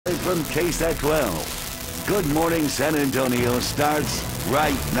from KSAT 12. Good Morning San Antonio starts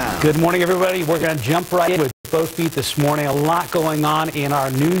right now. Good morning, everybody. We're going to jump right in with both feet this morning. A lot going on in our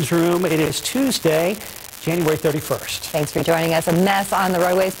newsroom. It is Tuesday, January 31st. Thanks for joining us. A mess on the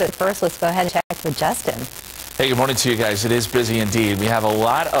roadways, but first, let's go ahead and check with Justin. Hey, good morning to you guys. It is busy indeed. We have a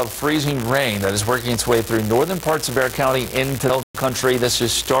lot of freezing rain that is working its way through northern parts of Bexar County into the country. This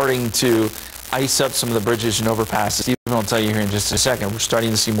is starting to ice up some of the bridges and overpasses. Even I'll tell you here in just a second, we're starting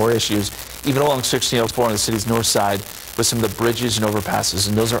to see more issues, even along 1604 on the city's north side with some of the bridges and overpasses.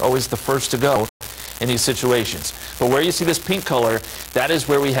 And those are always the first to go in these situations. But where you see this pink color, that is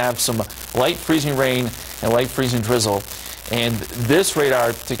where we have some light freezing rain and light freezing drizzle. And this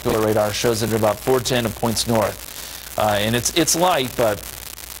particular radar, shows it at about 410 points north. And it's light, but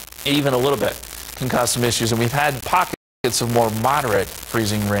even a little bit can cause some issues. And we've had pockets of more moderate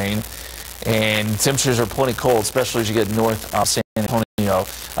freezing rain. And temperatures are plenty cold, especially as you get north of San Antonio.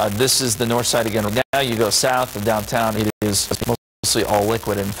 This is the north side again. Now you go south of downtown, it is mostly all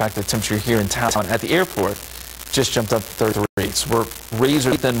liquid. In fact, the temperature here in town at the airport just jumped up to 33. So we're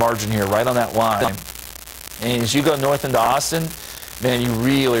razor thin margin here, right on that line. And as you go north into Austin, man, you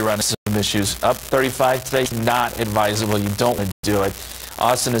really run into some issues. Up 35 today, not advisable. You don't want to do it.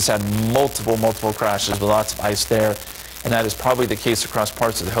 Austin has had multiple crashes with lots of ice there. And that is probably the case across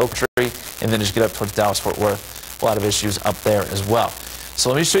parts of the hill country. And then as you get up towards Dallas-Fort Worth, a lot of issues up there as well. So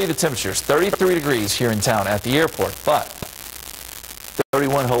let me show you the temperatures. 33 degrees here in town at the airport, but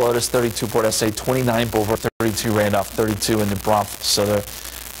 31 Helotes, 32 Port SA, 29 Boulevard, 32 Randolph, 32 in New Braunfels. So the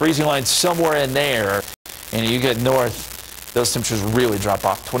freezing line somewhere in there. And you get north, those temperatures really drop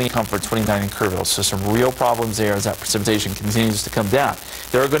off. 20 in Comfort, 29 in Kerrville. So some real problems there as that precipitation continues to come down.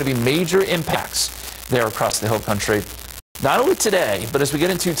 There are going to be major impacts there across the hill country. Not only today, but as we get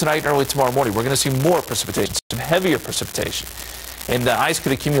into tonight and early tomorrow morning, we're going to see more precipitation, some heavier precipitation. And the ice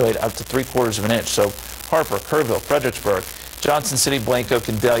could accumulate up to 3/4 of an inch. So Harper, Kerrville, Fredericksburg, Johnson City, Blanco,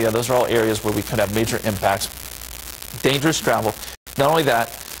 Candelia, those are all areas where we could have major impacts. Dangerous travel. Not only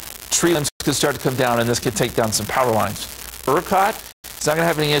that, tree limbs could start to come down, and this could take down some power lines. ERCOT is not going to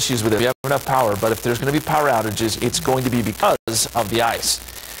have any issues with it. We have enough power, but if there's going to be power outages, it's going to be because of the ice.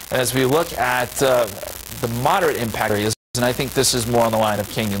 And as we look at the moderate impact areas, and I think this is more on the line of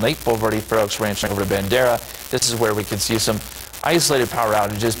Canyon Lake, Boulevard, Fair Oaks Ranch, over to Bandera. This is where we can see some isolated power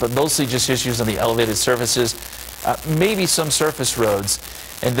outages, but mostly just issues on the elevated surfaces, maybe some surface roads.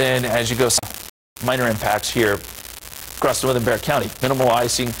 And then as you go south, minor impacts here across northern Bexar County. Minimal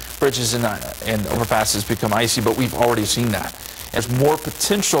icing, bridges and overpasses become icy, but we've already seen that. There's more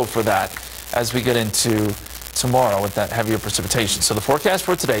potential for that as we get into tomorrow with that heavier precipitation. So the forecast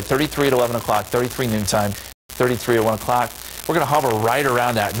for today, 33 at 11 o'clock, 33 noontime, 33 at 1 o'clock. We're going to hover right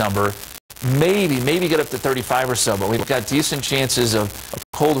around that number. Maybe get up to 35 or so, but we've got decent chances of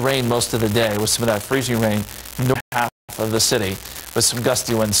cold rain most of the day with some of that freezing rain north half of the city with some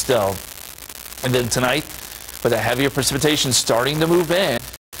gusty winds still. And then tonight, with that heavier precipitation starting to move in,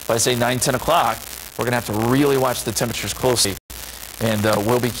 by say 9, 10 o'clock, we're going to have to really watch the temperatures closely. And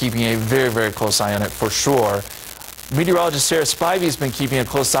we'll be keeping a very close eye on it for sure. Meteorologist Sarah Spivey has been keeping a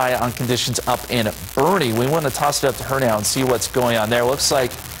close eye on conditions up in Bernie. We want to toss it up to her now and see what's going on there. Looks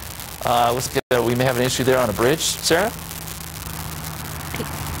like we may have an issue there on a bridge. Sarah?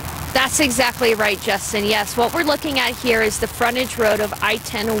 That's exactly right, Justin. Yes, what we're looking at here is the frontage road of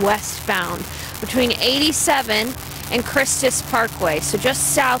I-10 westbound between 87 and Christus Parkway, so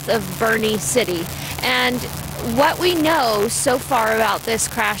just south of Bernie City. And what we know so far about this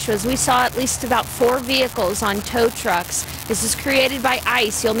crash was we saw at least about 4 vehicles on tow trucks. This is created by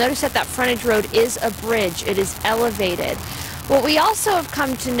ice. You'll notice that frontage road is a bridge. It is elevated. What we also have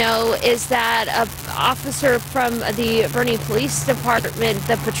come to know is that an officer from the Bernie Police Department,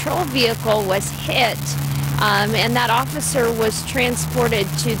 the patrol vehicle was hit, and that officer was transported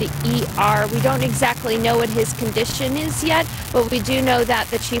to the ER. We don't exactly know what his condition is yet, but we do know that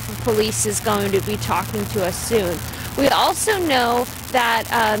the chief of police is going to be talking to us soon. We also know that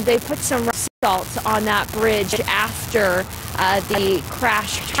they put some salt on that bridge after the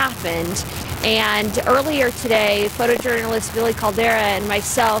crash happened. And earlier today, photojournalist Billy Caldera and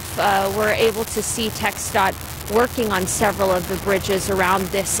myself were able to see TxDOT working on several of the bridges around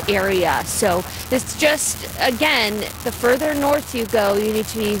this area. So it's just, again, the further north you go, you need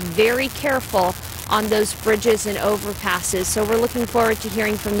to be very careful on those bridges and overpasses. So we're looking forward to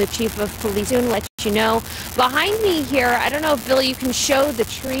hearing from the chief of police soon, let you know. Behind me here, I don't know if, Billy, you can show the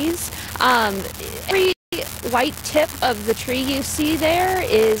trees. Every white tip of the tree you see there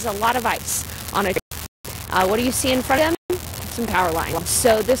is a lot of ice on it. What do you see in front of them? Some power lines.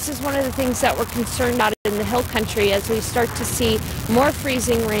 So this is one of the things that we're concerned about in the hill country as we start to see more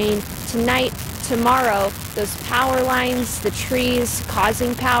freezing rain tonight, tomorrow. Those power lines, the trees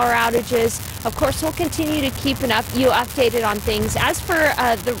causing power outages. Of course, we'll continue to keep you updated on things. As for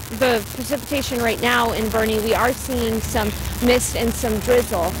the precipitation right now in Boerne, we are seeing some mist and some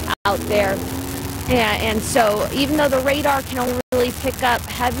drizzle out there. And so even though the radar can only really pick up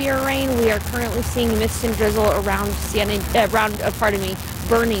heavier rain, we are currently seeing mist and drizzle around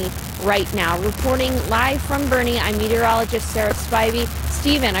Boerne right now. Reporting live from Boerne, I'm meteorologist Sarah Spivey.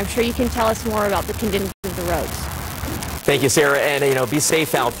 Stephen, I'm sure you can tell us more about the conditions of the roads. Thank you, Sarah, and be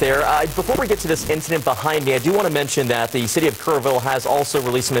safe out there. Before we get to this incident behind me, I do want to mention that the city of Kerrville has also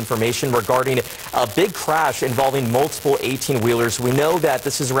released some information regarding a big crash involving multiple 18-wheelers. We know that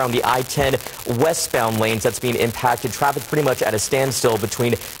this is around the I-10 westbound lanes that's being impacted. Traffic pretty much at a standstill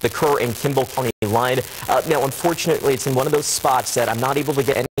between the Kerr and Kimball County line. Now, unfortunately, it's in one of those spots that I'm not able to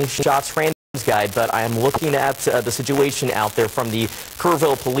get any shots from guide, but I am looking at the situation out there from the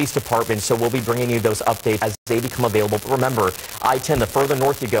Kerrville Police Department, so we'll be bringing you those updates as they become available. But remember, I-10, the further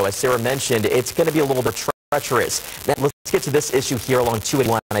north you go, as Sarah mentioned, it's going to be a little bit treacherous. Now, let's get to this issue here along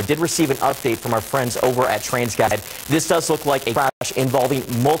 281. I did receive an update from our friends over at TransGuide. This does look like a crash involving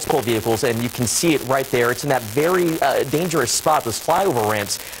multiple vehicles, and you can see it right there. It's in that very dangerous spot, those flyover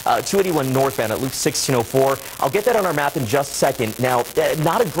ramps, 281 northbound at Loop 1604. I'll get that on our map in just a second. Now,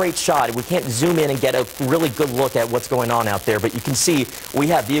 not a great shot. We can't zoom in and get a really good look at what's going on out there, but you can see we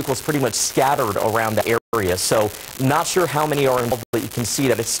have vehicles pretty much scattered around the area. So not sure how many are involved, but you can see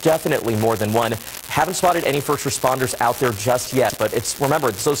that it's definitely more than one. Haven't spotted any first responders out there just yet, but remember,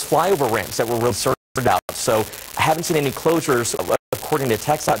 it's those flyover ramps that we're really concerned about. So I haven't seen any closures according to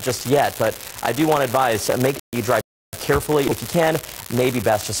KSAT just yet, but I do want to advise, make sure you drive carefully. If you can, maybe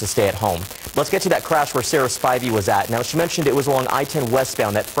best just to stay at home. Let's get to that crash where Sarah Spivey was at. Now, she mentioned it was along I-10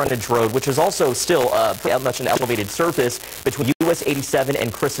 westbound, that frontage road, which is also still pretty much an elevated surface between US 87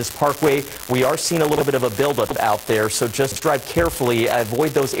 and Christus Parkway. We are seeing a little bit of a buildup out there, so just drive carefully,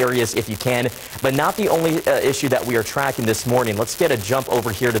 avoid those areas if you can. But not the only issue that we are tracking this morning. Let's get a jump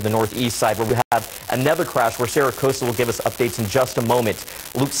over here to the northeast side where we have another crash where Sarah Costa will give us updates in just a moment.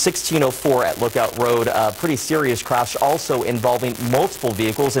 Loop 1604 at Lookout Road, pretty serious crash also involving multiple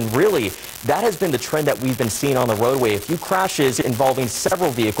vehicles, and really that has been the trend that we've been seeing on the roadway. A few crashes involving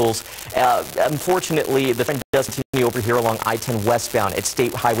several vehicles. Unfortunately, the trend does continue over here along I-10 westbound at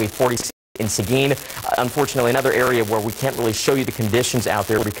State Highway 46 in Seguin. Unfortunately, another area where we can't really show you the conditions out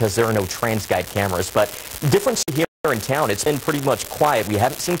there because there are no TransGuide cameras. But difference here in town, it's been pretty much quiet. We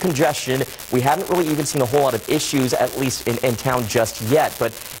haven't seen congestion. We haven't really even seen a whole lot of issues, at least in town just yet.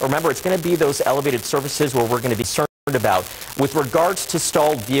 But remember, it's going to be those elevated surfaces where we're going to be concerned about. With regards to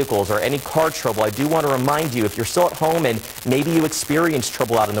stalled vehicles or any car trouble, I do want to remind you, if you're still at home and maybe you experience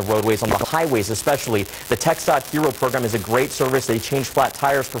trouble out on the roadways, on the highways especially, the KSAT Hero program is a great service. They change flat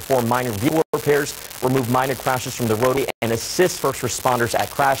tires, perform minor vehicle repairs, remove minor crashes from the roadway, and assist first responders at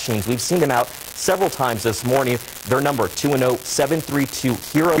crash scenes. We've seen them out several times this morning. Their number,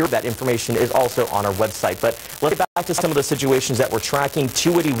 210-732-HERO. That information is also on our website. But let's get back to some of the situations that we're tracking.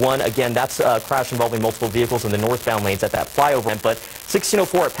 281, again, that's a crash involving multiple vehicles in the northbound lanes at that flyover ramp. But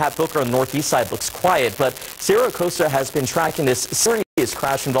 1604 at Pat Booker on the northeast side looks quiet. But Sarah Costa has been tracking this serious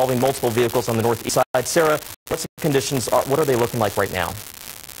crash involving multiple vehicles on the northeast side. Sarah, what's the conditions? What are they looking like right now?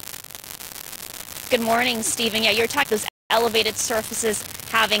 Good morning, Stephen. Yeah, you're talking those elevated surfaces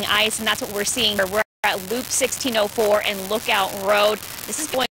having ice, and that's what we're seeing here. We're at Loop 1604 and Lookout Road. This is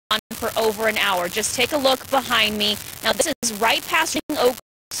going on for over an hour. Just take a look behind me. Now, this is right past Oak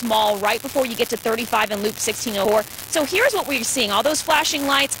Mall, right before you get to 35 and Loop 1604. So here's what we're seeing. All those flashing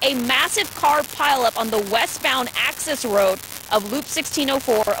lights, a massive car pileup on the westbound access road of Loop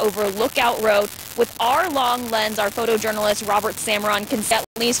 1604 over Lookout Road. With our long lens, our photojournalist Robert Samaron can see at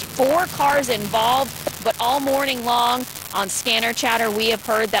least 4 cars involved, but all morning long on scanner chatter, we have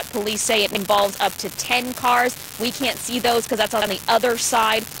heard that police say it involves up to 10 cars. We can't see those because that's on the other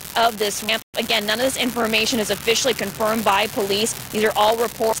side of this ramp. Again, none of this information is officially confirmed by police. These are all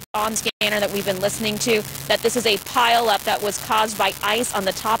reports on scanner that we've been listening to, that this is a pileup that was caused by ice on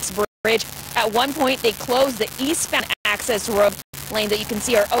the Tops Bridge. At one point, they closed the eastbound access road lane that you can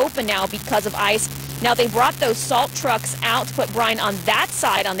see are open now because of ice. Now, they brought those salt trucks out to put brine on that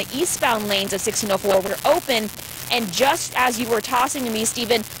side, on the eastbound lanes of 1604, were open. And just as you were tossing to me,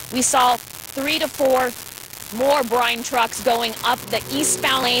 Stephen, we saw 3 to 4 more brine trucks going up the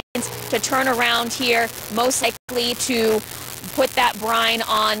eastbound lanes to turn around here, most likely to put that brine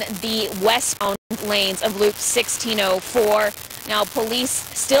on the westbound lanes of Loop 1604. Now, police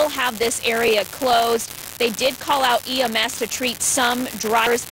still have this area closed. They did call out EMS to treat some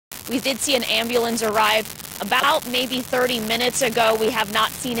drivers. We did see an ambulance arrive about maybe 30 minutes ago. We have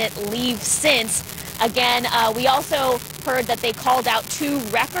not seen it leave since. Again, we also heard that they called out 2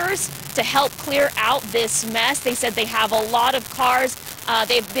 wreckers to help clear out this mess. They said they have a lot of cars.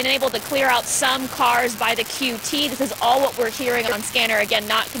 They've been able to clear out some cars by the QT. This is all what we're hearing on scanner. Again,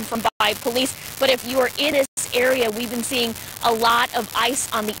 not confirmed by police. But if you are in this area, we've been seeing a lot of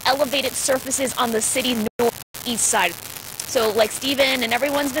ice on the elevated surfaces on the city northeast side. So like Steven and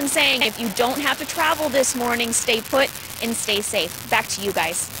everyone's been saying, if you don't have to travel this morning, stay put and stay safe. Back to you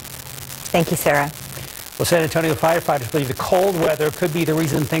guys. Thank you, Sarah. Well, San Antonio firefighters believe the cold weather could be the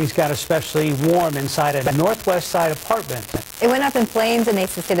reason things got especially warm inside a northwest side apartment. It went up in flames, and they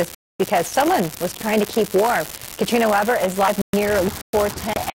say this because someone was trying to keep warm. Katrina Weber is live near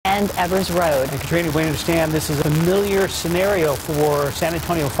 410 and Evers Road. And Katrina, we understand this is a familiar scenario for San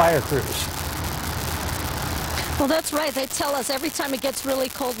Antonio fire crews. Well, that's right. They tell us every time it gets really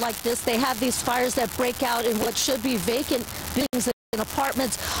cold like this, they have these fires that break out in what should be vacant buildings and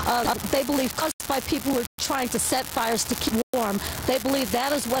apartments. They believe caused by people who are trying to set fires to keep warm. They believe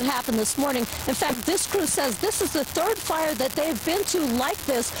that is what happened this morning. In fact, this crew says this is the 3rd fire that they've been to like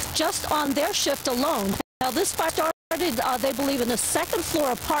this just on their shift alone. Now, this fire started, they believe, in a 2nd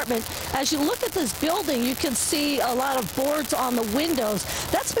floor apartment. As you look at this building, you can see a lot of boards on the windows.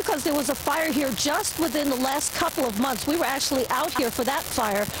 That's because there was a fire here just within the last couple of months. We were actually out here for that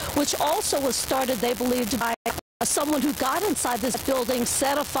fire, which also was started, they believed, by someone who got inside this building,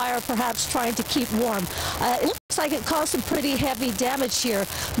 set a fire, perhaps trying to keep warm. It looks like it caused some pretty heavy damage here.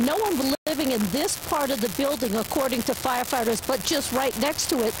 No one living in this part of the building, according to firefighters, but just right next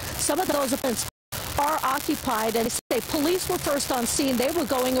to it, some of those apartments are occupied, and they say police were first on scene. They were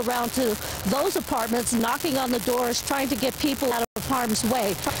going around to those apartments, knocking on the doors, trying to get people out of harm's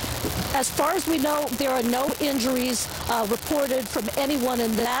way. As far as we know, there are no injuries reported from anyone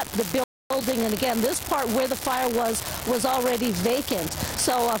in the building. And again, this part where the fire was already vacant.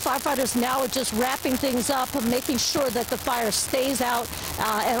 So firefighters now are just wrapping things up and making sure that the fire stays out,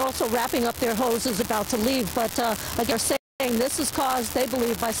 and also wrapping up their hoses about to leave. But like they're saying, this is caused, they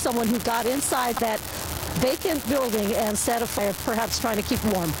believe, by someone who got inside that vacant building and set a fire, perhaps trying to keep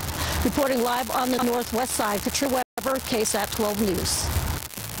warm. Reporting live on the northwest side, Katrina Weber, KSAT 12 News.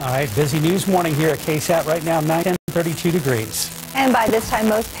 All right, busy news morning here at KSAT right now, 32 degrees. And by this time,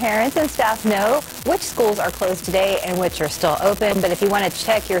 most parents and staff know which schools are closed today and which are still open. But if you want to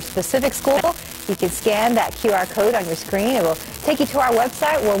check your specific school, you can scan that QR code on your screen. It will take you to our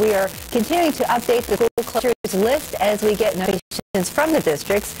website, where we are continuing to update the school closures list as we get notifications from the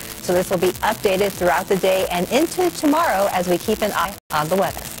districts. So this will be updated throughout the day and into tomorrow as we keep an eye on the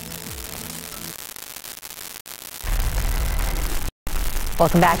weather.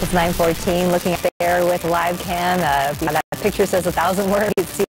 Welcome back. It's 9:14. Looking up there with live cam. That picture says 1,000 words. You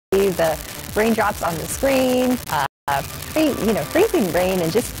can see the raindrops on the screen. Freezing rain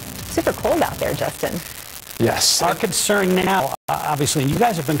and just super cold out there, Justin. Yes. Our concern now, obviously, and you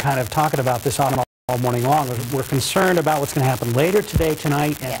guys have been kind of talking about this all morning long. We're concerned about what's going to happen later today,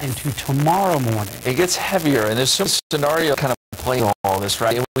 tonight, and into tomorrow morning. It gets heavier, and there's some scenario kind of playing all this,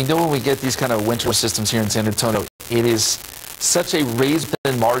 right? And we know when we get these kind of winter systems here in San Antonio, it is such a razor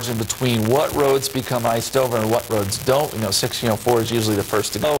thin margin between what roads become iced over and what roads don't. 1604 is usually the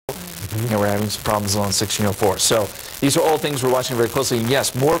first to go. We're having some problems on 1604. So these are all things we're watching very closely. And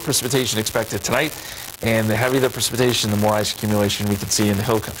yes, more precipitation expected tonight. And the heavier the precipitation, the more ice accumulation we can see in the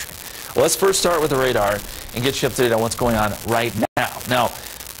hill country. Well, let's first start with the radar and get you up to date on what's going on right now. Now,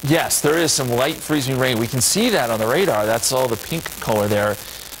 yes, there is some light freezing rain. We can see that on the radar. That's all the pink color there.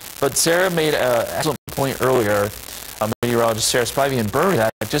 But Sarah made an excellent point earlier. Meteorologist Sarah Spivey and Bernie,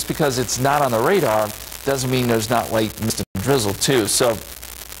 that just because it's not on the radar doesn't mean there's not light mist and drizzle too. So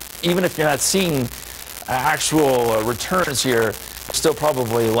even if you're not seeing actual returns here, still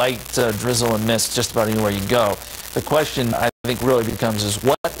probably light drizzle and mist just about anywhere you go. The question I think really becomes is,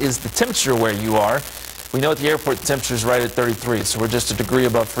 what is the temperature where you are? We know at the airport the temperature is right at 33, so we're just a degree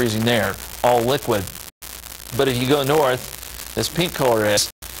above freezing there, all liquid. But if you go north, this pink color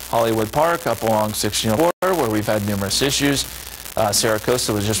is Hollywood Park up along 1604, where we've had numerous issues. Sarah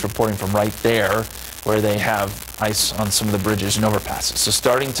Costa was just reporting from right there, where they have ice on some of the bridges and overpasses. So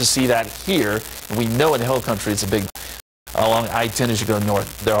starting to see that here, and we know in the hill country it's a big. Along I-10 as you go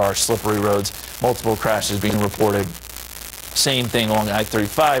north, there are slippery roads, multiple crashes being reported. Same thing along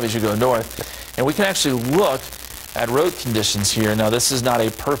I-35 as you go north. And we can actually look at road conditions here. Now, this is not a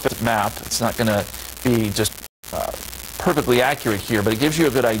perfect map. It's not going to be just perfectly accurate here, but it gives you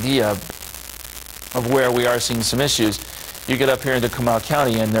a good idea of where we are seeing some issues. You get up here into Comal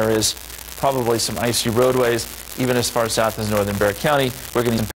County, and there is probably some icy roadways, even as far south as northern Bexar County. We're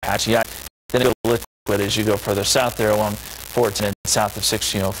getting some patchy ice. Then it'll liquid as you go further south there along 410 and south of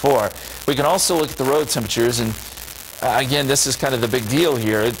 1604. We can also look at the road temperatures, and again, this is kind of the big deal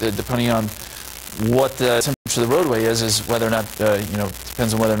here, depending on what the temperature of the roadway is whether or not,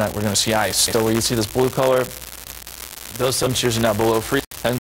 depends on whether or not we're going to see ice. So where you see this blue color, those temperatures are now below freezing.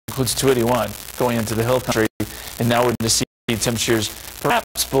 That includes 281 going into the hill country, and now we're going to see temperatures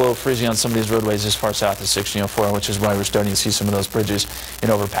perhaps below freezing on some of these roadways as far south as 1604, which is why we're starting to see some of those bridges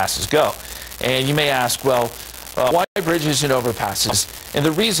and overpasses go. And you may ask, well, why bridges and overpasses? And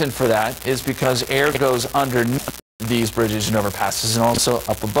the reason for that is because air goes underneath these bridges and overpasses and also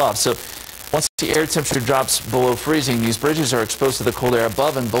up above. So once the air temperature drops below freezing, these bridges are exposed to the cold air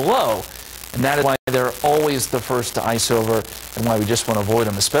above and below, and that is why they're always the first to ice over and why we just want to avoid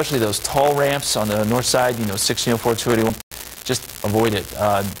them, especially those tall ramps on the north side, 1604, 281. Just avoid it.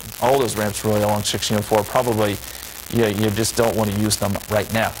 All those ramps really along 1604, probably you just don't want to use them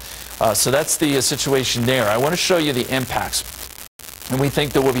right now. So that's the situation there. I want to show you the impacts, and we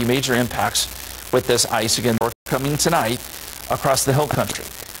think there will be major impacts with this ice. Again, we're coming tonight across the hill country.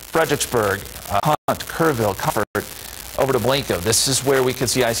 Fredericksburg, Hunt, Kerrville, Comfort, over to Blanco. This is where we could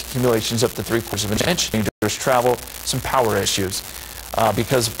see ice accumulations up to 3/4 of an inch. Dangerous travel, some power issues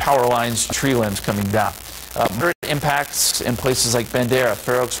because of power lines, tree limbs coming down. Impacts in places like Bandera,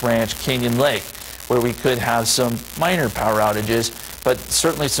 Fair Oaks Ranch, Canyon Lake, where we could have some minor power outages, but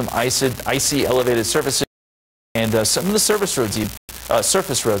certainly some icy elevated surfaces and some of the surface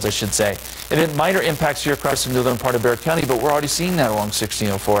roads, I should say. And then minor impacts here across the northern part of Bexar County, but we're already seeing that along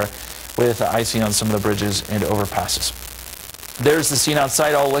 1604 with icing on some of the bridges and overpasses. There's the scene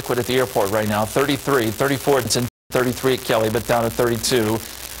outside, all liquid at the airport right now. 33, 34, it's in 33 at Kelly, but down to 32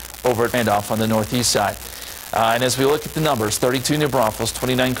 over at Randolph on the northeast side. And as we look at the numbers, 32 New Braunfels,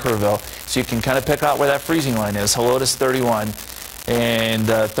 29 Kerrville, so you can kind of pick out where that freezing line is. Helotes 31 and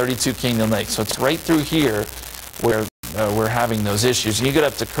 32 Canyon Lake. So it's right through here where we're having those issues. And you get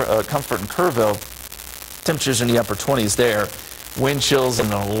up to Comfort and Kerrville, temperatures in the upper 20s there, wind chills in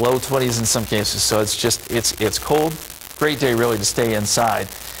the low 20s in some cases. So it's just, it's cold. Great day really to stay inside.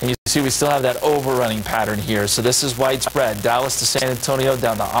 And you see we still have that overrunning pattern here. So this is widespread. Dallas to San Antonio,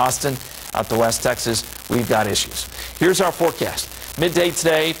 down to Austin, out to West Texas, we've got issues. Here's our forecast. Midday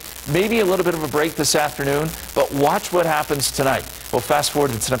today, maybe a little bit of a break this afternoon, but watch what happens tonight. We'll fast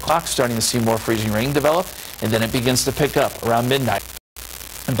forward to 10 o'clock, starting to see more freezing rain develop, and then it begins to pick up around midnight.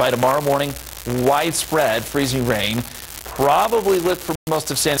 And by tomorrow morning, widespread freezing rain, probably lit for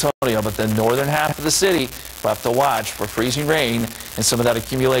most of San Antonio, but the northern half of the city will have to watch for freezing rain and some of that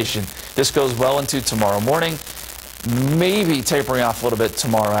accumulation. This goes well into tomorrow morning, maybe tapering off a little bit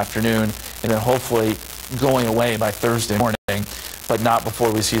tomorrow afternoon, and then hopefully going away by Thursday morning, but not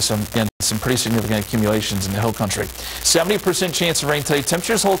before we see some pretty significant accumulations in the hill country. 70% chance of rain today.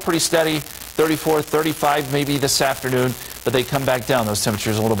 Temperatures hold pretty steady, 34, 35 maybe this afternoon, but they come back down, those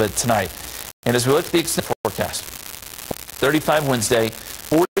temperatures, a little bit tonight. And as we look at the extended forecast, 35 Wednesday,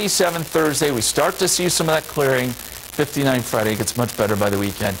 47 Thursday, we start to see some of that clearing. 59 Friday, gets much better by the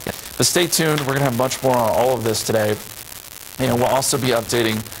weekend. But stay tuned, we're going to have much more on all of this today. And we'll also be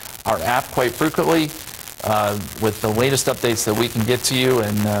updating our app quite frequently with the latest updates that we can get to you,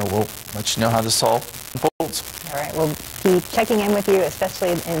 and we'll let you know how this all unfolds. All right, we'll be checking in with you, especially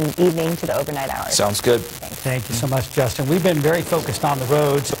in the evening to the overnight hours. Sounds good. Thank you so much, Justin. We've been very focused on the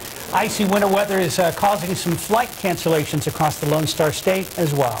roads. Icy winter weather is causing some flight cancellations across the Lone Star State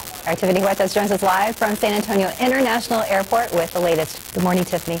as well. All right, Tiffany Huertas joins us live from San Antonio International Airport with the latest. Good morning,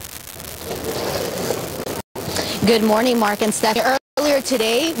 Tiffany. Good morning, Mark and Stephanie. Earlier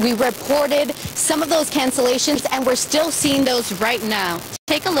today, we reported some of those cancellations, and we're still seeing those right now.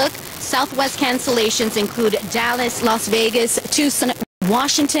 Take a look. Southwest cancellations include Dallas, Las Vegas, Tucson,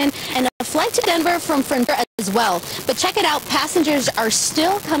 Washington, and a flight to Denver from Frontier as well. But check it out. Passengers are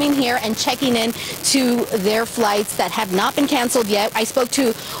still coming here and checking in to their flights that have not been canceled yet. I spoke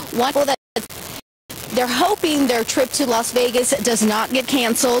to one that they're hoping their trip to Las Vegas does not get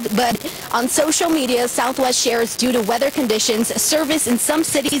canceled, but on social media, Southwest shares due to weather conditions, service in some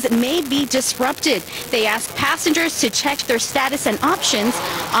cities may be disrupted. They ask passengers to check their status and options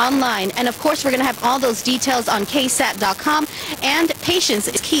online. And of course, we're going to have all those details on KSAT.com, and patience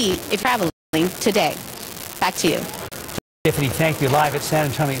is key if traveling today. Back to you. Tiffany, thank you. Live at San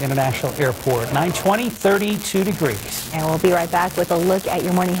Antonio International Airport, 9:20, 32 degrees. And we'll be right back with a look at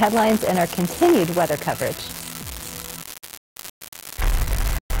your morning headlines and our continued weather coverage.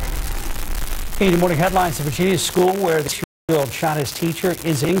 In the morning headlines, the Virginia school where the 2-year-old shot his teacher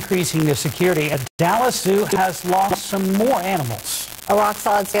is increasing the security. A Dallas zoo has lost some more animals. A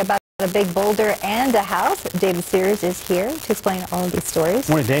rock-solid stay about a big boulder and a house. David Sears is here to explain all of these stories.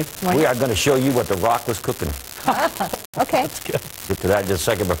 Morning, Dave. Morning. We are going to show you what The Rock was cooking. Okay. Get to that in just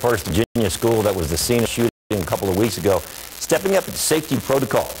a second. But first, Virginia school that was the scene of shooting a couple of weeks ago, stepping up its safety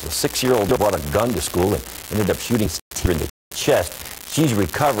protocols. A 6-year-old brought a gun to school and ended up shooting her in the chest. She's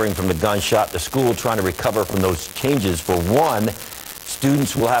recovering from the gunshot. The school trying to recover from those changes. For one,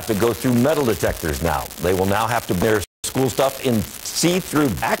 students will have to go through metal detectors now. They will now have to bring their school stuff in see-through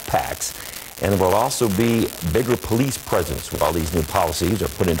backpacks. And there will also be bigger police presence when all these new policies are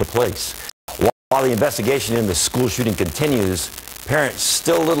put into place. While the investigation in the school shooting continues, parents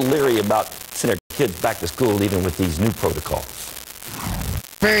still a little leery about sending their kids back to school even with these new protocols.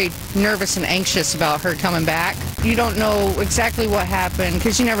 Very nervous and anxious about her coming back. You don't know exactly what happened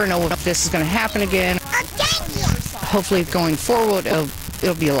because you never know if this is going to happen again. Hopefully going forward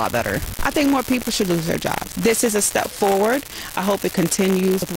it'll be a lot better. I think more people should lose their jobs. This is a step forward. I hope it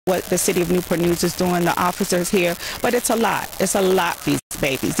continues with what the city of Newport News is doing, the officers here, but it's a lot. It's a lot for these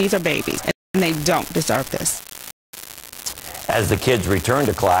babies. These are babies and they don't deserve this. As the kids return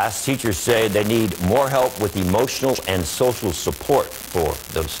to class, teachers say they need more help with emotional and social support for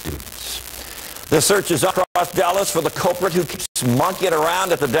those students. The search is across Dallas for the culprit who keeps monkeying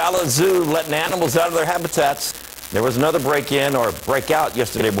around at the Dallas Zoo, letting animals out of their habitats. There was another break-in or breakout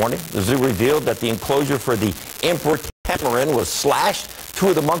yesterday morning. The zoo revealed that the enclosure for the emperor tamarin was slashed. 2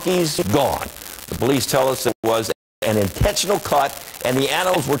 of the monkeys gone. The police tell us it was an intentional cut and the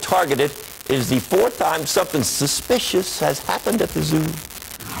animals were targeted. It is the 4th time something suspicious has happened at the zoo.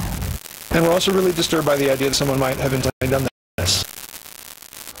 And we're also really disturbed by the idea that someone might have intentionally done this.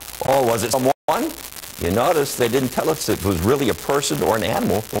 Oh, was it someone? You notice they didn't tell us it was really a person or an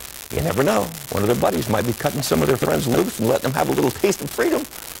animal. You never know. One of their buddies might be cutting some of their friends loose and letting them have a little taste of freedom.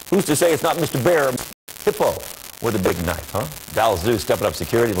 Who's to say it's not Mr. Bear, Hippo, with a big knife, huh? Dallas Zoo stepping up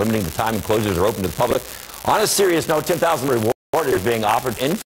security, limiting the time enclosures are open to the public. On a serious note, 10,000 reward is being offered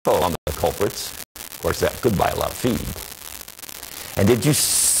info on the culprits. Of course, that could buy a lot of feed. And did you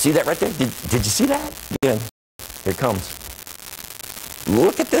see that right there? Did you see that? Yeah, here it comes.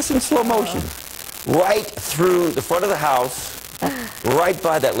 Look at this in slow motion. Right through the front of the house, right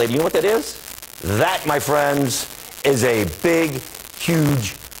by that lady. You know what that is? That, my friends, is a big,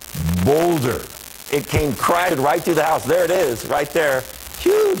 huge boulder. It came crashing right through the house. There it is, right there.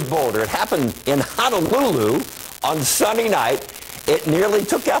 Huge boulder. It happened in Honolulu on Sunday night. It nearly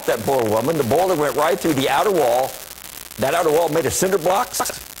took out that poor woman. The boulder went right through the outer wall. That outer wall made of cinder blocks.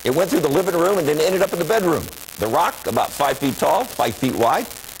 It went through the living room and then ended up in the bedroom. The rock, about 5 feet tall, 5 feet wide.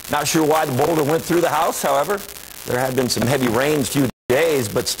 Not sure why the boulder went through the house, however. There had been some heavy rains a few days,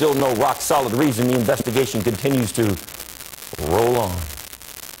 but still no rock-solid reason. The investigation continues to roll on.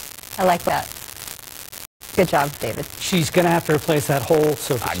 I like that. Good job, David. She's going to have to replace that whole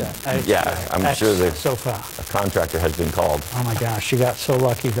sofa set. I'm sure the sofa. A contractor has been called. Oh my gosh, she got so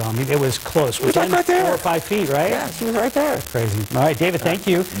lucky though. I mean, it was close. She was right there. 4 or 5 feet, right? Yeah, she was right there. Crazy. All right, David, thank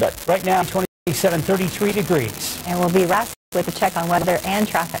you. Right now, 27, 33 degrees. And we'll be wrapped with a check on weather and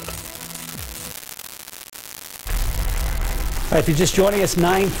traffic. All right, if you're just joining us,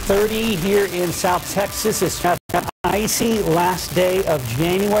 9:30 here in South Texas. It's an icy last day of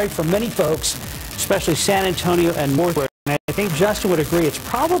January for many folks, especially San Antonio and more. And I think Justin would agree it's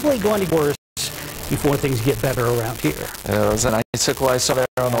probably going to get worse before things get better around here. It was an icicle I saw there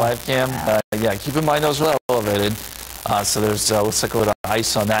on the live cam. Yeah, keep in mind those are elevated. So there's looks like a little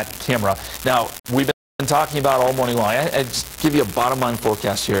ice on that camera. Now, we've been talking about all morning long. I just give you a bottom line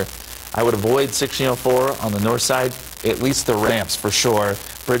forecast here. I would avoid 1604 on the north side, at least the ramps for sure.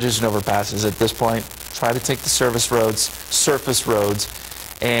 Bridges and overpasses at this point. Try to take the surface roads.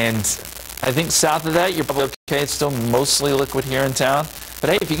 And I think south of that, you're probably okay. It's still mostly liquid here in town.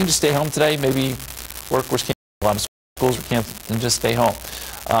 But hey, if you can just stay home today, maybe workers can't, a lot of schools are canceled, and just stay home.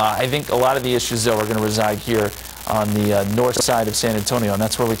 I think a lot of the issues, though, are going to reside here on the north side of San Antonio, and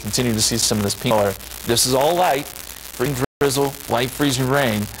that's where we continue to see some of this pink color. This is all light, freezing drizzle, light freezing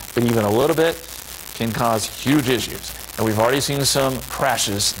rain, but even a little bit can cause huge issues. And we've already seen some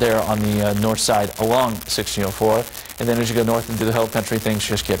crashes there on the north side along 1604. And then as you go north into the hill country, things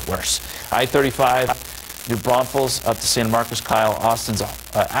just get worse. I-35, New Braunfels up to San Marcos, Kyle, Austin's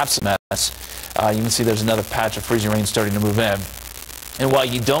absolute mess. You can see there's another patch of freezing rain starting to move in. And while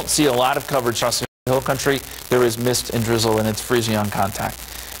you don't see a lot of coverage across the hill country, there is mist and drizzle, and it's freezing on contact.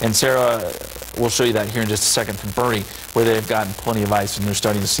 And Sarah will show you that here in just a second from Bernie, where they've gotten plenty of ice and they're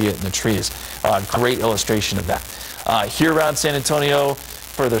starting to see it in the trees. Great illustration of that. Here around San Antonio,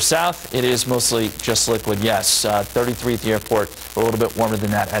 further south, it is mostly just liquid, yes. 33 at the airport, a little bit warmer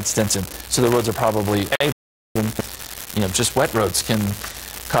than that at Stinson. So the roads are probably, just wet roads can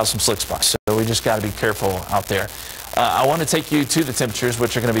cause some slick spots. So we just got to be careful out there. I want to take you to the temperatures,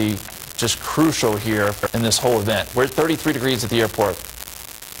 which are going to be just crucial here in this whole event. We're at 33 degrees at the airport,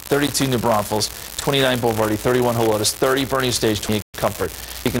 32 New Braunfels, 29 Boulevardy, 31 Helotes, 30 Bernie Stage, 28 Comfort.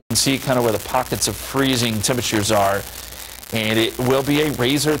 You can see kind of where the pockets of freezing temperatures are, and it will be a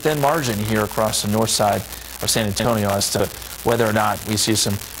razor-thin margin here across the north side of San Antonio as to whether or not we see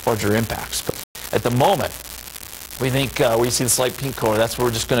some larger impacts. But at the moment, we think we see the slight pink color. That's where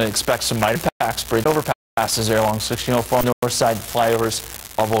we're just going to expect some minor impacts, bridge overpasses there along 1604 on the north side, flyovers,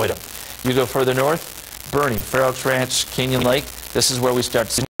 avoid them. You go further north, Bernie, Fair Oaks Ranch, Canyon Lake, this is where we start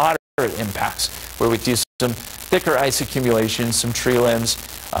to see moderate impacts, where we do some thicker ice accumulation, some tree limbs,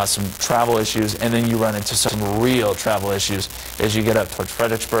 some travel issues, and then you run into some real travel issues as you get up towards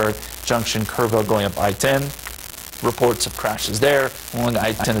Fredericksburg, Junction, Kerrville, going up I-10. Reports of crashes there along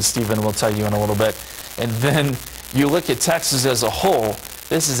I-10, as Stephen will tell you in a little bit. And then you look at Texas as a whole,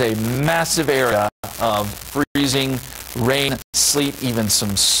 this is a massive area of freezing, rain, sleet, even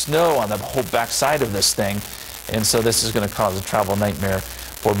some snow on the whole backside of this thing. And so this is going to cause a travel nightmare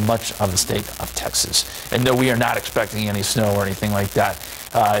for much of the state of Texas. And no, we are not expecting any snow or anything like that.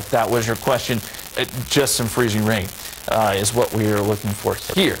 If that was your question, just some freezing rain is what we are looking for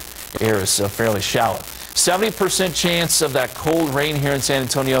here. Air is fairly shallow. 70% chance of that cold rain here in San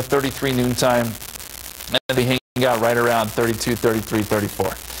Antonio, 33 noontime. And be hanging out right around 32, 33,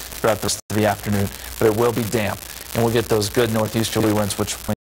 34 throughout the rest of the afternoon. But it will be damp, and we'll get those good northeasterly winds, which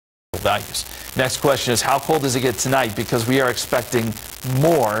values. Next question is, how cold does it get tonight? Because we are expecting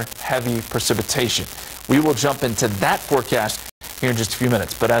more heavy precipitation. We will jump into that forecast here in just a few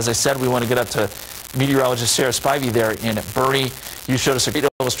minutes. But as I said, we want to get up to meteorologist Sarah Spivey there in Bernie. You showed us a great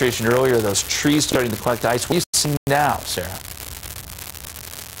illustration earlier, those trees starting to collect ice. What are you seeing now, Sarah?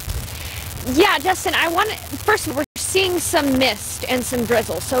 Yeah, Justin, first we're seeing some mist and some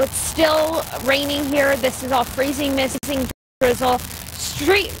drizzle. So it's still raining here. This is all freezing, misting, drizzle.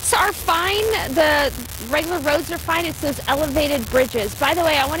 Streets are fine. The regular roads are fine. It's those elevated bridges. By the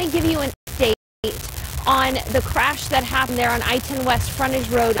way, I want to give you an update on the crash that happened there on I-10 West Frontage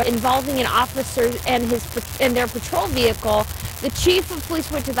Road involving an officer and their patrol vehicle. The chief of police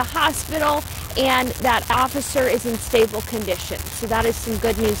went to the hospital, and that officer is in stable condition. So that is some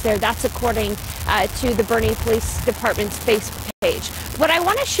good news there. That's according to the Bernie Police Department's Facebook page. What I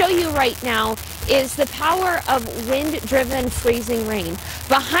want to show you right now is the power of wind-driven freezing rain.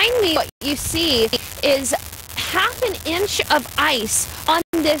 Behind me, what you see is half an inch of ice on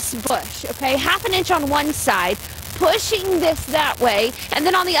this bush, okay? Half an inch on one side, pushing this that way, and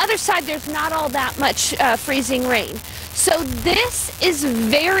then on the other side, there's not all that much freezing rain. So this is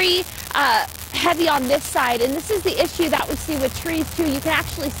very heavy on this side, and this is the issue that we see with trees too. You can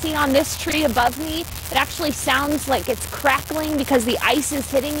actually see on this tree above me, it actually sounds like it's crackling because the ice is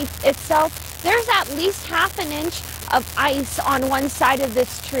hitting itself. There's at least half an inch of ice on one side of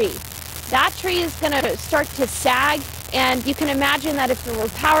this tree. That tree is going to start to sag, and you can imagine that if there were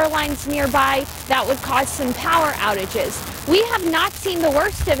power lines nearby, that would cause some power outages. We have not seen the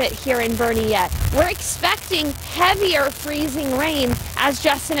worst of it here in Bernie yet. We're expecting heavier freezing rain, as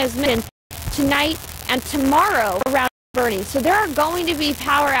Justin has mentioned, tonight and tomorrow around Bernie. So there are going to be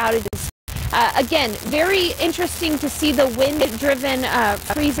power outages. Again, very interesting to see the wind-driven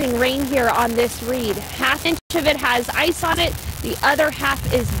freezing rain here on this read. Half inch of it has ice on it, the other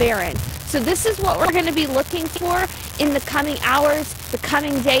half is barren. So this is what we're going to be looking for in the coming hours, the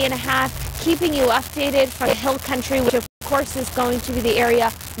coming day and a half, keeping you updated from the hill country, which of course is going to be the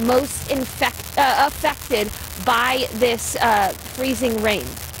area most affected by this freezing rain.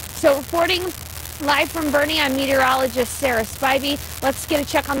 So reporting live from Bernie, I'm meteorologist Sarah Spivey. Let's get a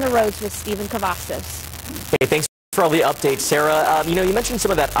check on the roads with Stephen Cavazos. Hey, thanks for all the updates, Sarah. You mentioned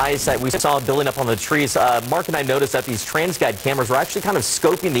some of that ice that we saw building up on the trees. Mark and I noticed that these TransGuide cameras were actually kind of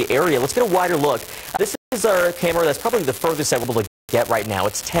scoping the area. Let's get a wider look. This is our camera that's probably the furthest that we're able to get right now.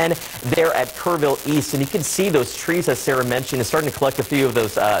 It's 10 there at Kerrville East, and you can see those trees, as Sarah mentioned, is starting to collect a few of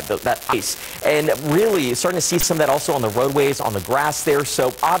those that ice, and really starting to see some of that also on the roadways, on the grass there.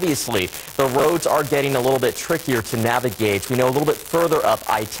 So obviously the roads are getting a little bit trickier to navigate. We know a little bit further up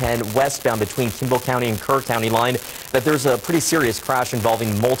I-10 westbound between Kimball County and Kerr County line that there's a pretty serious crash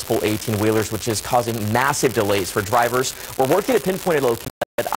involving multiple 18-wheelers, which is causing massive delays for drivers. We're working at pinpointed locations.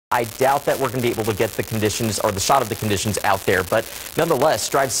 I doubt that we're going to be able to get the conditions or the shot of the conditions out there. But nonetheless,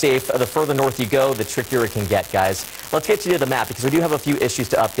 drive safe. The further north you go, the trickier it can get, guys. Let's get you to the map because we do have a few issues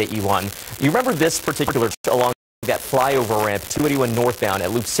to update you on. You remember this particular along that flyover ramp, 281 northbound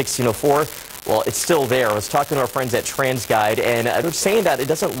at Loop 1604? Well, it's still there. I was talking to our friends at TransGuide, and they're saying that it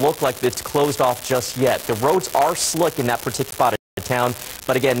doesn't look like it's closed off just yet. The roads are slick in that particular spot. town.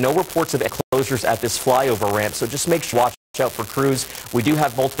 But again, no reports of closures at this flyover ramp, so just make sure to watch out for crews. We do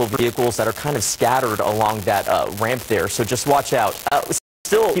have multiple vehicles that are kind of scattered along that ramp there, so just watch out.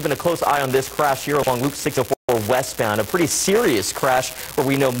 Still keeping a close eye on this crash here along Loop 604 westbound, a pretty serious crash where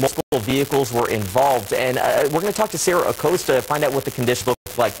we know multiple vehicles were involved. And we're going to talk to Sarah Acosta to find out what the conditions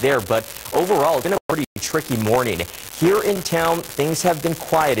look like there. But overall, it's been a pretty tricky morning. Here in town, things have been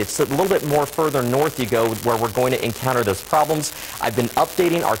quiet. It's a little bit more further north you go where we're going to encounter those problems. I've been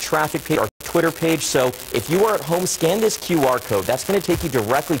updating our traffic page, our Twitter page. So if you are at home, scan this QR code. That's going to take you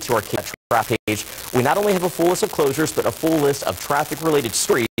directly to our traffic page. We not only have a full list of closures, but a full list of traffic-related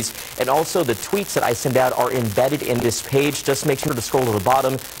stories, and also the tweets that I send out are embedded in this page. Just make sure to scroll to the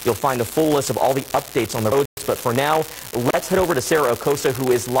bottom. You'll find a full list of all the updates on the roads. But for now, let's head over to Sarah Acosta,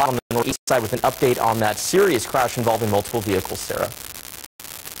 who is live on the northeast side with an update on that serious crash involving multiple vehicles. Sarah.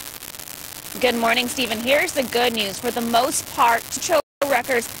 Good morning, Stephen. Here's the good news. For the most part, tow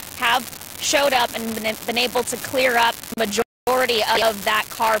wreckers have showed up and been able to clear up majority of that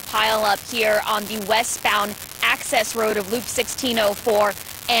car pile up here on the westbound access road of Loop 1604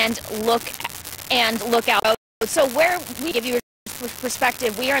 and Lookout Road. So where we give you a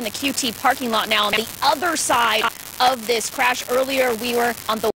perspective, we are in the QT parking lot now on the other side of this crash. Earlier we were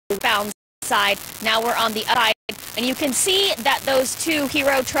on the westbound side, now we're on the other side, and you can see that those two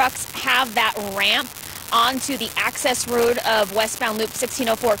Hero trucks have that ramp onto the access road of westbound Loop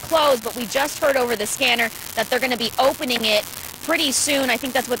 1604 closed, but we just heard over the scanner that they're going to be opening it pretty soon. I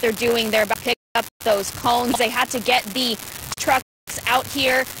think that's what they're doing. They're about to pick up those cones. They had to get the trucks out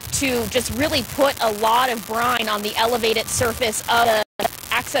here to just really put a lot of brine on the elevated surface of the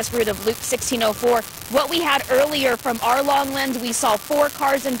access route of Loop 1604. What we had earlier from our long lens, we saw 4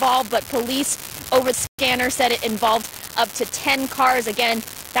 cars involved, but police over the scanner said it involved up to 10 cars. Again,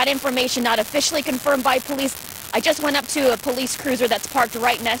 that information not officially confirmed by police. I just went up to a police cruiser that's parked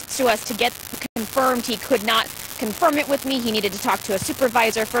right next to us to get confirmed. He could not confirm it with me. He needed to talk to a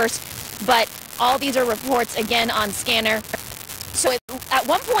supervisor first. But all these are reports, again, on scanner. So at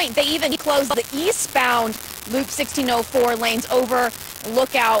one point, they even closed the eastbound Loop 1604 lanes over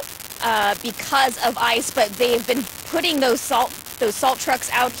Lookout because of ice. But they've been putting those salt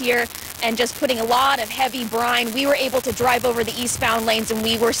trucks out here and just putting a lot of heavy brine. We were able to drive over the eastbound lanes and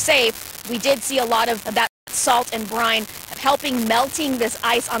we were safe. We did see a lot of that salt and brine helping melting this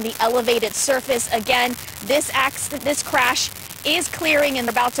ice on the elevated surface. Again, this crash is clearing and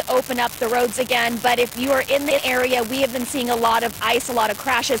they're about to open up the roads again. But if you are in the area, we have been seeing a lot of ice, a lot of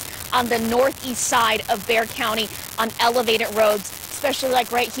crashes on the northeast side of Bexar County on elevated roads, especially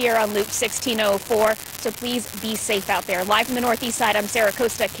like right here on Loop 1604. So please be safe out there. Live from the northeast side, I'm Sarah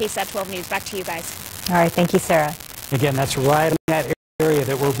Acosta, KSAT 12 News. Back to you guys. All right, thank you, Sarah. Again, that's right in that area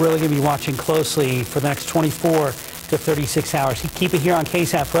that we're really going to be watching closely for the next 24 to 36 hours. Keep it here on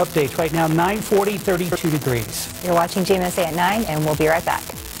KSAT for updates. Right now, 9:40, 32 degrees. You're watching GMSA at 9, and we'll be right back.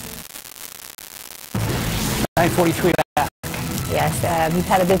 9:43 back. Yes, we've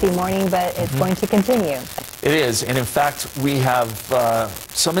had a busy morning, but it's going to continue. It is, and in fact, we have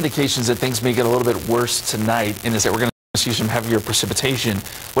some indications that things may get a little bit worse tonight in this that we're going to see some heavier precipitation.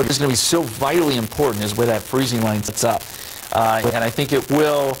 What is going to be so vitally important is where that freezing line sets up. And I think it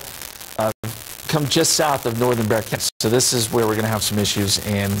will come just south of northern Bexar County. So this is where we're going to have some issues.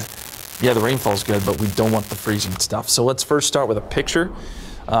 And yeah, the rainfall's good, but we don't want the freezing stuff. So let's first start with a picture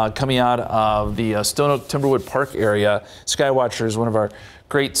coming out of the Stone Oak Timberwood Park area. Skywatcher is one of our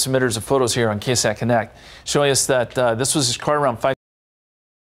great submitters of photos here on KSAT Connect, showing us that this was his car around 5.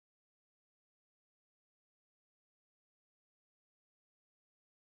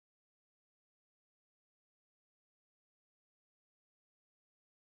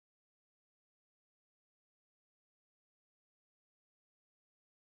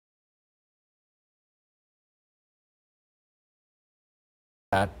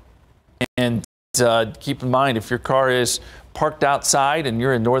 And keep in mind, if your car is parked outside and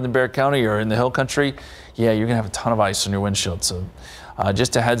you're in northern Bexar County or in the hill country, yeah, you're gonna have a ton of ice on your windshield. So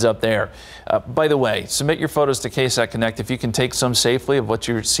just a heads up there. By the way, submit your photos to KSAT Connect if you can take some safely of what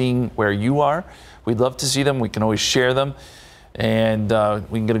you're seeing where you are. We'd love to see them. We can always share them, and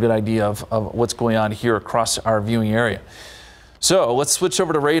we can get a good idea of what's going on here across our viewing area. So let's switch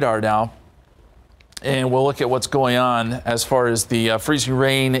over to radar now. And we'll look at what's going on as far as the freezing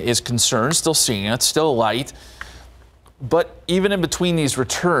rain is concerned. Still seeing it, still light. But even in between these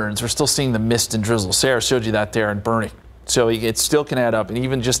returns, we're still seeing the mist and drizzle. Sarah showed you that there in Bernie. So it still can add up. And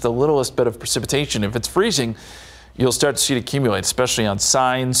even just the littlest bit of precipitation, if it's freezing, you'll start to see it accumulate, especially on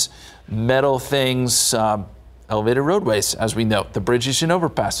signs, metal things, elevated roadways, as we know. The bridges and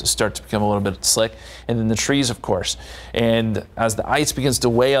overpasses start to become a little bit slick, and then the trees, of course. And as the ice begins to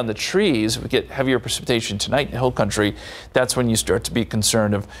weigh on the trees, we get heavier precipitation tonight in the hill country. That's when you start to be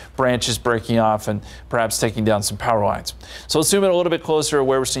concerned of branches breaking off and perhaps taking down some power lines. So let's zoom in a little bit closer to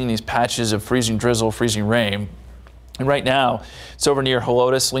where we're seeing these patches of freezing drizzle, freezing rain. And right now, it's over near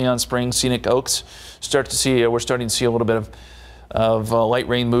Helotes, Leon Springs, Scenic Oaks. We're starting to see a little bit of light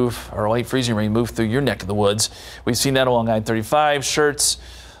rain move, or light freezing rain move through your neck of the woods. We've seen that along I-35, Shirts,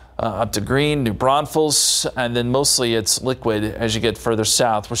 up to Green, New Braunfels, and then mostly it's liquid as you get further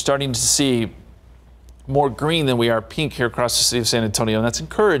south. We're starting to see more green than we are pink here across the city of San Antonio, and that's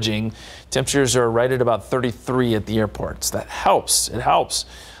encouraging. Temperatures are right at about 33 at the airport, so that helps. It helps.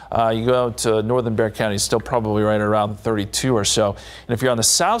 You go out to northern Bexar County, it's still probably right around 32 or so. And if you're on the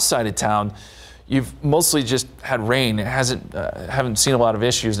south side of town, you've mostly just had rain. It haven't seen a lot of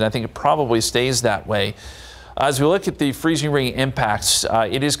issues, and I think it probably stays that way. As we look at the freezing rain impacts,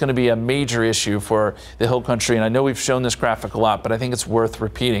 it is going to be a major issue for the hill country, and I know we've shown this graphic a lot, but I think it's worth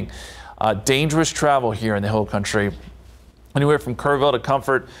repeating. Dangerous travel here in the hill country, anywhere from Kerrville to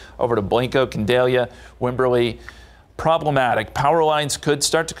Comfort, over to Blanco, Candelia, Wimberley. Problematic. Power lines could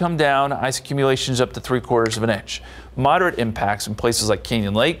start to come down, ice accumulations up to 3/4 of an inch. Moderate impacts in places like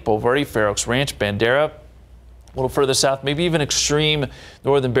Canyon Lake, Boulevardy, Fair Oaks Ranch, Bandera, a little further south, maybe even extreme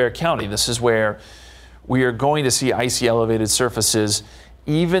northern Bexar County. This is where we are going to see icy elevated surfaces,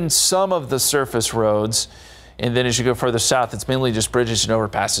 even some of the surface roads. And then as you go further south, it's mainly just bridges and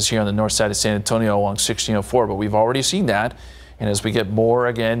overpasses here on the north side of San Antonio along 1604, but we've already seen that. And as we get more,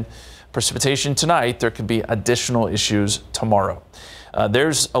 again, precipitation tonight, there could be additional issues tomorrow.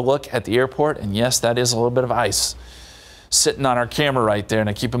 There's a look at the airport, and yes, that is a little bit of ice sitting on our camera right there.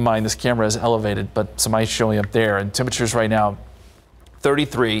 And keep in mind, this camera is elevated, but some ice showing up there. And temperatures right now,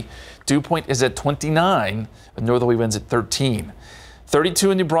 33. Dew point is at 29, with northerly winds at 13.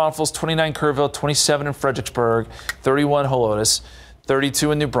 32 in New Braunfels, 29 Kerrville, 27 in Fredericksburg, 31 Helotes,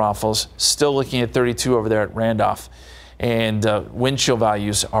 32 in New Braunfels, still looking at 32 over there at Randolph. And wind chill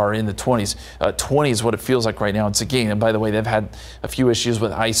values are in the 20s. 20 is what it feels like right now in Seguin. And by the way, they've had a few issues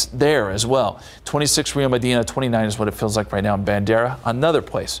with ice there as well. 26 Rio Medina, 29 is what it feels like right now in Bandera, another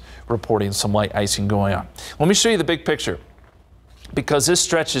place reporting some light icing going on. Let me show you the big picture, because this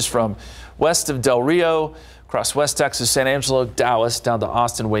stretches from west of Del Rio, across West Texas, San Angelo, Dallas, down to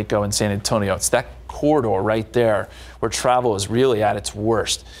Austin, Waco, and San Antonio. It's that corridor right there where travel is really at its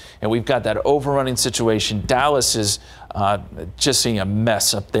worst. And we've got that overrunning situation. Dallas is just seeing a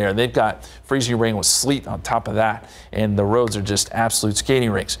mess up there. They've got freezing rain with sleet on top of that, and the roads are just absolute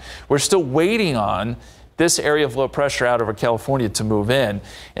skating rinks. We're still waiting on this area of low pressure out over California to move in,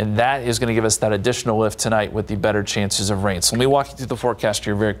 and that is going to give us that additional lift tonight with the better chances of rain. So let me walk you through the forecast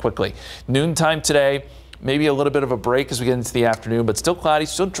here very quickly. Noontime today, maybe a little bit of a break as we get into the afternoon, but still cloudy,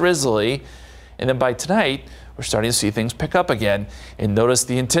 still drizzly. And then by tonight, we're starting to see things pick up again. And notice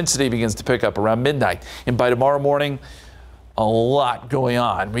the intensity begins to pick up around midnight. And by tomorrow morning, a lot going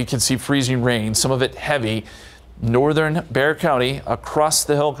on. We can see freezing rain, some of it heavy, northern Bexar County across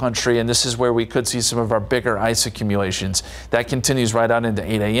the hill country. And this is where we could see some of our bigger ice accumulations. That continues right on into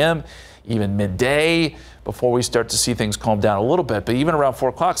 8 a.m., even midday, before we start to see things calm down a little bit. But even around 4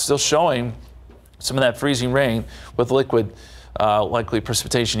 o'clock, still showing some of that freezing rain with liquid likely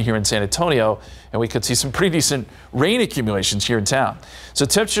precipitation here in San Antonio, and we could see some pretty decent rain accumulations here in town. So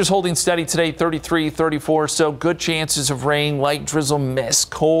temperatures holding steady today, 33, 34, so good chances of rain, light drizzle, mist,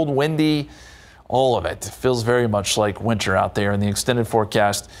 cold, windy, all of it. It feels very much like winter out there in the extended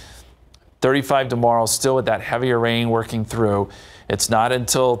forecast. 35 tomorrow, still with that heavier rain working through. It's not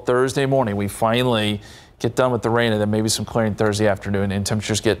until Thursday morning we finally get done with the rain, and then maybe some clearing Thursday afternoon, and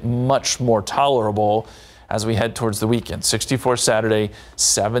temperatures get much more tolerable as we head towards the weekend. 64 Saturday,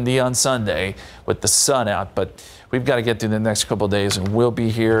 70 on Sunday with the sun out. But we've got to get through the next couple of days, and we'll be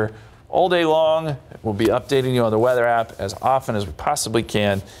here all day long. We'll be updating you on the weather app as often as we possibly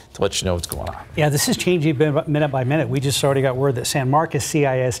can to let you know what's going on. Yeah, this is changing minute by minute. We just already got word that San Marcos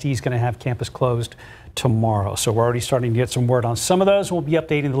CISD is going to have campus closed tomorrow. So we're already starting to get some word on some of those. We'll be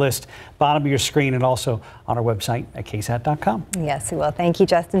updating the list bottom of your screen and also on our website at KSAT.com. Yes, we will. Thank you,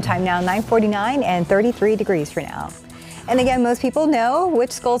 Justin. Time now 9:49 and 33 degrees for now. And again, most people know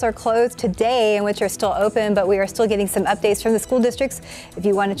which schools are closed today and which are still open, but we are still getting some updates from the school districts. If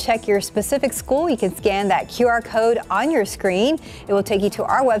you want to check your specific school, you can scan that QR code on your screen. It will take you to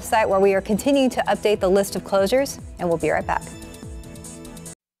our website where we are continuing to update the list of closures, and we'll be right back.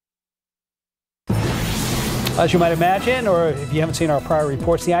 As you might imagine, or if you haven't seen our prior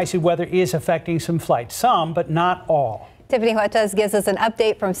reports, the icy weather is affecting some flights, some, but not all. Tiffany Huertas gives us an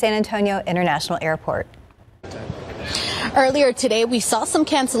update from San Antonio International Airport. Earlier today, we saw some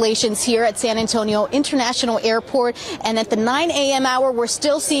cancellations here at San Antonio International Airport, and at the 9 a.m. hour, we're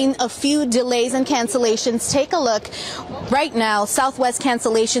still seeing a few delays and cancellations. Take a look. Right now, Southwest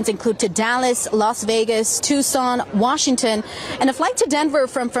cancellations include to Dallas, Las Vegas, Tucson, Washington, and a flight to Denver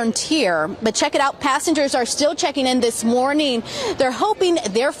from Frontier. But check it out, passengers are still checking in this morning. They're hoping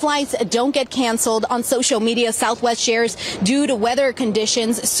their flights don't get canceled. On social media, Southwest shares due to weather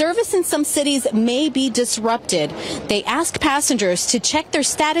conditions, service in some cities may be disrupted. They ask passengers to check their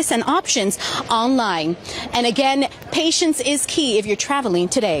status and options online. And again, patience is key if you're traveling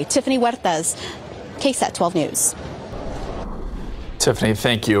today. Tiffany Huertas, KSAT 12 News. Tiffany,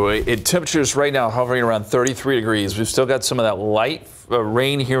 thank you. Temperatures right now hovering around 33 degrees. We've still got some of that light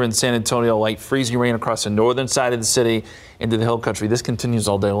rain here in San Antonio, light freezing rain across the northern side of the city into the hill country. This continues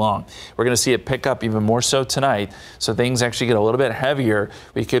all day long. We're going to see it pick up even more so tonight, so things actually get a little bit heavier.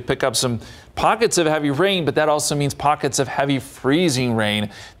 We could pick up some pockets of heavy rain, but that also means pockets of heavy freezing rain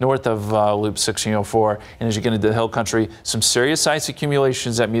north of Loop 1604. And as you get into the hill country, some serious ice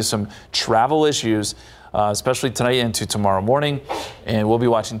accumulations that means some travel issues, especially tonight into tomorrow morning. And we'll be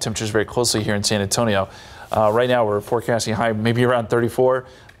watching temperatures very closely here in San Antonio. Right now, we're forecasting high maybe around 34,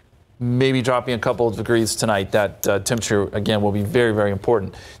 maybe dropping a couple of degrees tonight. That temperature, again, will be very, very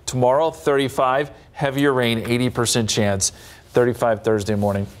important. Tomorrow, 35, heavier rain, 80% chance, 35 Thursday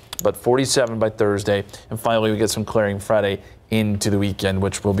morning, but 47 by Thursday. And finally, we get some clearing Friday into the weekend,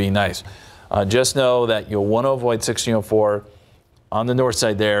 which will be nice. Just know that you'll want to avoid 1604 on the north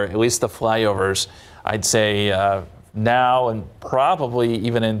side there, at least the flyovers. I'd say now and probably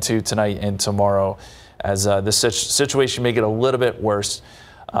even into tonight and tomorrow, as this situation may get a little bit worse.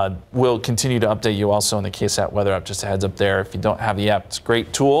 We'll continue to update you also on the KSAT weather app. Just a heads up there. If you don't have the app, it's a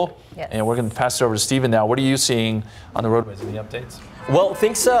great tool. Yes. And we're going to pass it over to Stephen now. What are you seeing on the roadways? Any updates? Well,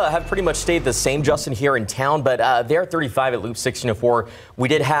 things have pretty much stayed the same, Justin, here in town, but there at 35 at Loop 1604, we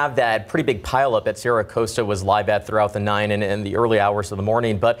did have that pretty big pileup that Sierra Costa was live at throughout the 9 and the early hours of the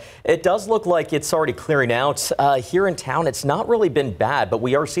morning, but it does look like it's already clearing out. Here in town, it's not really been bad, but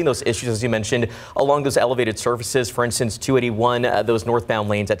we are seeing those issues, as you mentioned, along those elevated surfaces. For instance, 281, those northbound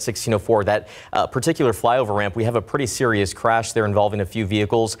lanes at 1604, that particular flyover ramp, we have a pretty serious crash there involving a few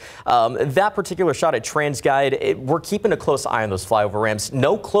vehicles. That particular shot at TransGuide, we're keeping a close eye on those flyover ramps.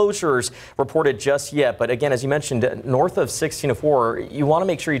 No closures reported just yet, but again, as you mentioned, north of 1604, you want to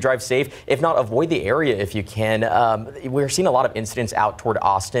make sure you drive safe. If not, avoid the area if you can. We're seeing a lot of incidents out toward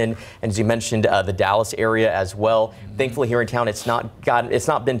Austin, and as you mentioned, the Dallas area as well. Thankfully, here in town, it's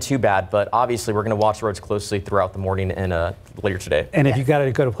not been too bad, but obviously, we're going to watch the roads closely throughout the morning and later today. And if you got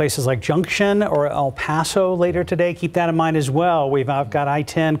to go to places like Junction or El Paso later today, keep that in mind as well. We've got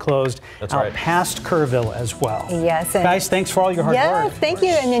I-10 closed out past Kerrville as well. Yes. Guys, thanks for all your hard work. Thank you.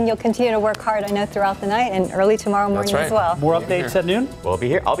 And then you'll continue to work hard, I know, throughout the night and early tomorrow morning as well. More updates at noon? We'll be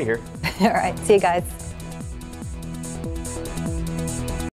here. I'll be here. All right. See you guys.